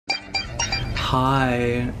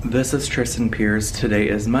Hi, this is Tristan Piers. Today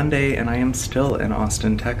is Monday and I am still in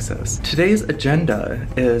Austin, Texas. Today's agenda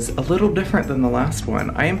is a little different than the last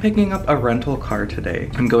one. I am picking up a rental car today.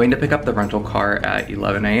 I'm going to pick up the rental car at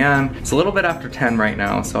 11 a.m. It's a little bit after 10 right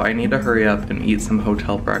now, so I need to hurry up and eat some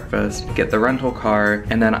hotel breakfast, get the rental car,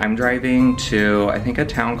 and then I'm driving to, I think, a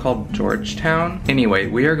town called Georgetown. Anyway,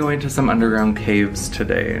 we are going to some underground caves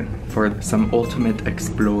today for some ultimate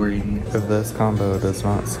exploring. If this combo does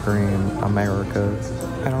not scream America,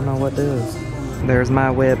 I don't know what does. There's my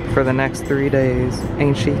whip for the next 3 days.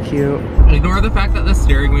 Ain't she cute? Ignore the fact that the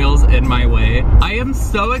steering wheel's in my way. I am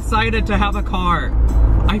so excited to have a car.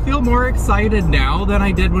 I feel more excited now than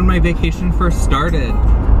I did when my vacation first started.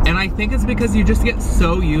 And I think it's because you just get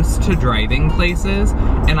so used to driving places,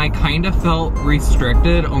 and I kind of felt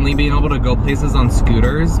restricted only being able to go places on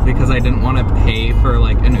scooters because I didn't want to pay for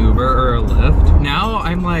like an Uber or a Lyft. Now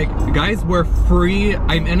I'm like, guys, we're free.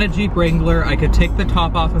 I'm in a Jeep Wrangler. I could take the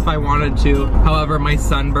top off if I wanted to. However, my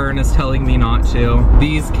Sunburn is telling me not to.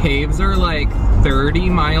 These caves are like 30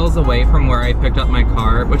 miles away from where I picked up my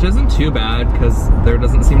car, which isn't too bad because there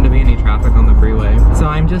doesn't seem to be any traffic on the freeway. So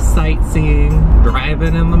I'm just sightseeing,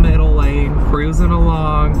 driving in the middle lane, cruising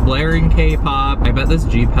along, blaring K-pop. I bet this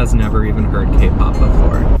Jeep has never even heard K-pop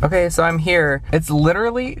before. Okay, so I'm here. It's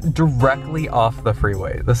literally directly off the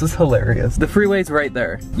freeway. This is hilarious. The freeway's right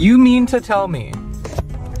there. You mean to tell me?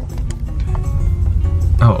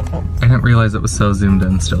 Oh, I didn't realize it was so zoomed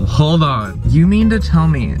in still. Hold on. You mean to tell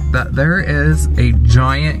me that there is a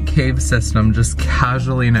giant cave system just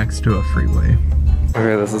casually next to a freeway?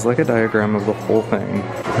 Okay, this is like a diagram of the whole thing.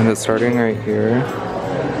 And it's starting right here.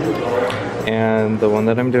 And the one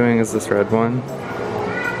that I'm doing is this red one.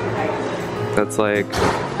 That's like,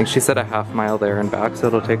 I think she said a half mile there and back, so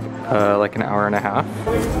it'll take like an hour and a half.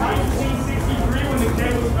 In 1963, when the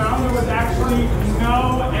cave was found, there was actually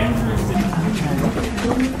no entrance.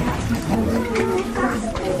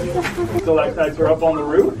 Stalactites are up on the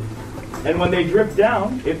roof, and when they drip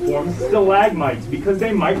down, it forms stalagmites because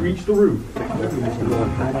they might reach the roof.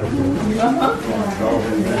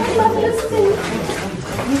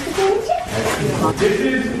 This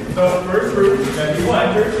is the first room that people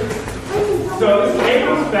entered. So this cave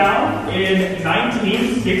was found in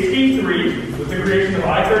 1963 with the creation of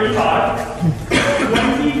I-35.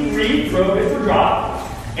 23 robots were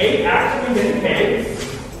dropped. 8 actually in the cave.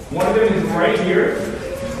 One of them is right here.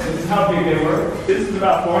 This is how big they were. This is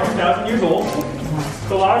about 400,000 years old.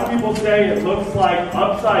 So a lot of people say it looks like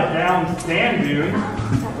upside down sand dunes.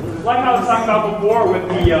 Like I was talking about before with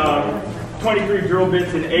the 23 drill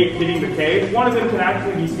bits and 8 hitting the cave. One of them can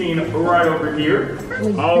actually be seen right over here.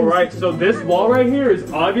 Alright, so this wall right here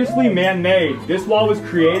is obviously man-made. This wall was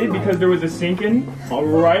created because there was a sinking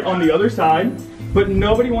right on the other side, but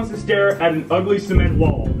nobody wants to stare at an ugly cement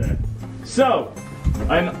wall all day. So,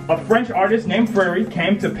 a French artist named Frary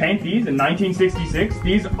came to paint these in 1966.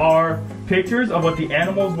 These are pictures of what the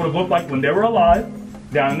animals would have looked like when they were alive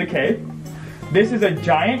down in the cave. This is a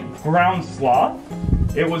giant ground sloth.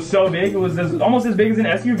 It was so big, it was almost as big as an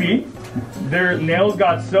SUV. Their nails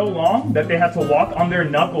got so long that they had to walk on their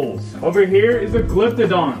knuckles. Over here is a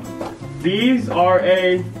glyptodon. These are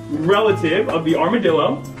a relative of the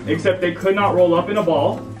armadillo, except they could not roll up in a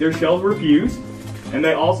ball. Their shells were fused. And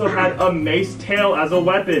they also had a mace tail as a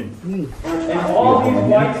weapon. And all these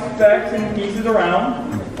white specks and pieces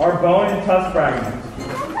around are bone and tusk fragments.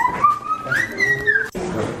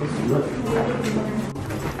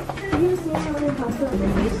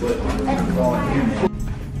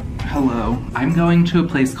 Hello, I'm going to a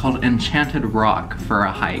place called Enchanted Rock for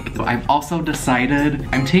a hike. I've also decided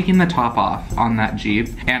I'm taking the top off on that Jeep,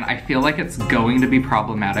 and I feel like it's going to be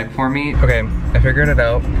problematic for me. Okay, I figured it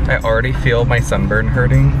out. I already feel my sunburn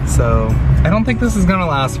hurting, so I don't think this is gonna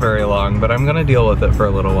last very long, but I'm gonna deal with it for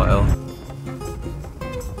a little while.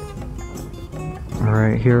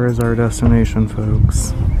 Alright, here is our destination,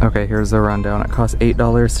 folks. Okay, here's the rundown. It costs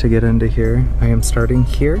 $8 to get into here. I am starting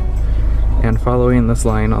here and following this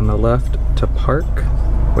line on the left to park.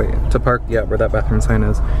 Wait, to park, yeah, where that bathroom sign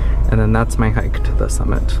is. And then that's my hike to the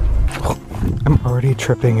summit. I'm already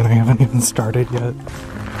tripping and I haven't even started yet.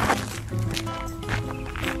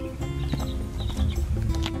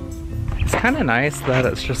 It's kind of nice that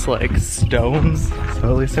it's just like stones. So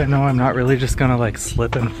at least I know I'm not really just gonna like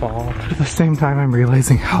slip and fall. At the same time, I'm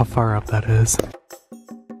realizing how far up that is.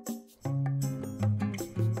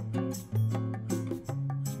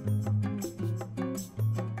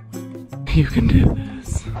 You can do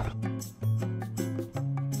this.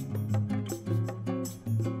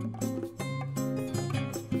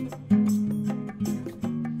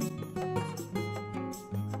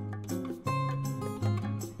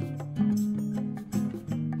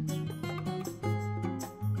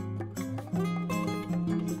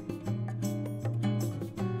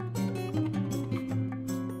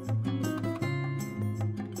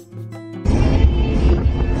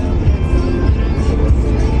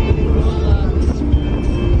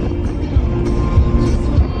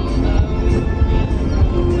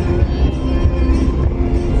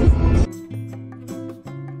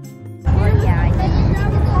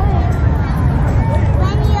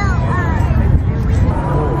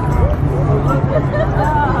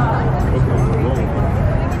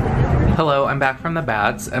 from the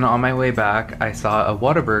Bats, and on my way back, I saw a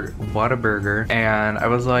Whataburger, and I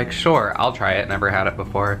was like, sure, I'll try it. Never had it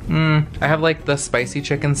before. I have like the spicy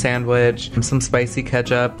chicken sandwich, some spicy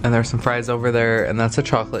ketchup, and there's some fries over there, and that's a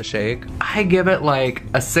chocolate shake. I give it like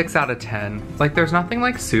a 6 out of 10. Like, there's nothing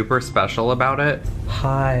like super special about it.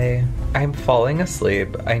 Hi, I'm falling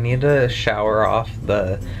asleep. I need to shower off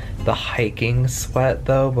the hiking sweat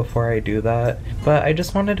though before I do that. But I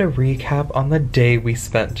just wanted to recap on the day we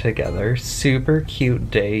spent together. Super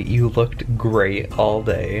cute day. You looked great all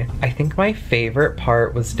day. I think my favorite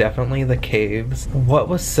part was definitely the caves. What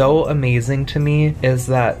was so amazing to me is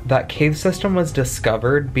that that cave system was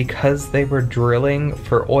discovered because they were drilling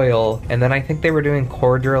for oil, and then I think they were doing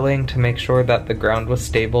core drilling to make sure that the ground was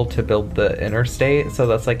stable to build the interstate. So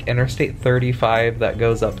that's like Interstate 35 that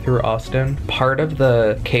goes up through Austin. Part of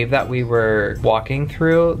the cave that we were walking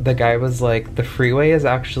through, the guy was like, the freeway is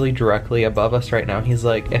actually directly above us right now. He's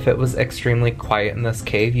like, if it was extremely quiet in this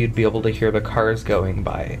cave, you'd be able to hear the cars going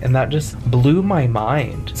by. And that just blew my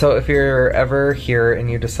mind. So if you're ever here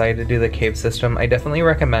and you decide to do the cave system, I definitely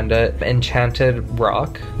recommend it. Enchanted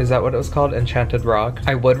Rock, is that what it was called? Enchanted Rock.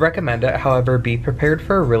 I would recommend it, however, be prepared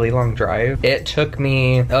for a really long drive. It took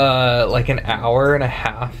me like an hour and a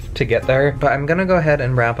half to get there, but I'm gonna go ahead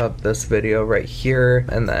and wrap up this video right here,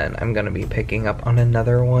 and then I'm gonna be picking up on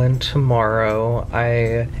another one tomorrow.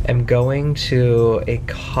 I am going to a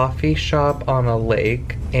coffee shop on a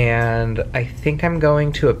lake, and I think I'm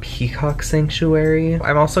going to a peacock sanctuary.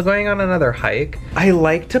 I'm also going on another hike. I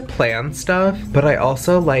like to plan stuff, but I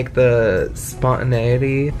also like the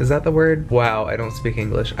spontaneity. Is that the word? Wow, I don't speak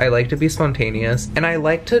English. I like to be spontaneous, and I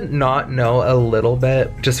like to not know a little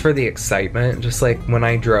bit just for the excitement. Just like when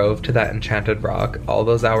I drove to that Enchanted Rock, all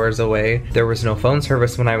those hours away, there was no phone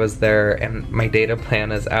service when I was there, and my data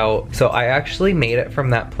plan is out. So I actually made it from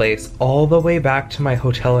that place all the way back to my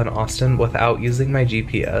hotel in Austin without using my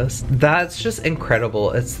GPS. That's just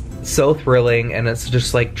incredible. It's so thrilling, and it's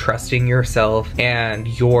just like trusting yourself and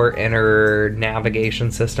your inner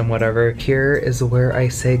navigation system, whatever. Here is where I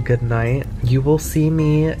say goodnight. You will see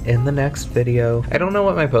me in the next video. I don't know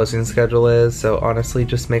what my posting schedule is, so honestly,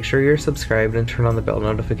 just make sure you're subscribed and turn on the bell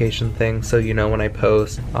notification thing so you know when I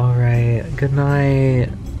post. Alright, good night.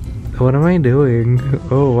 What am I doing?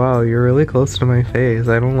 Oh wow, you're really close to my face.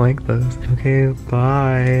 I don't like this. Okay,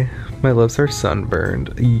 bye. My lips are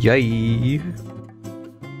sunburned. Yay!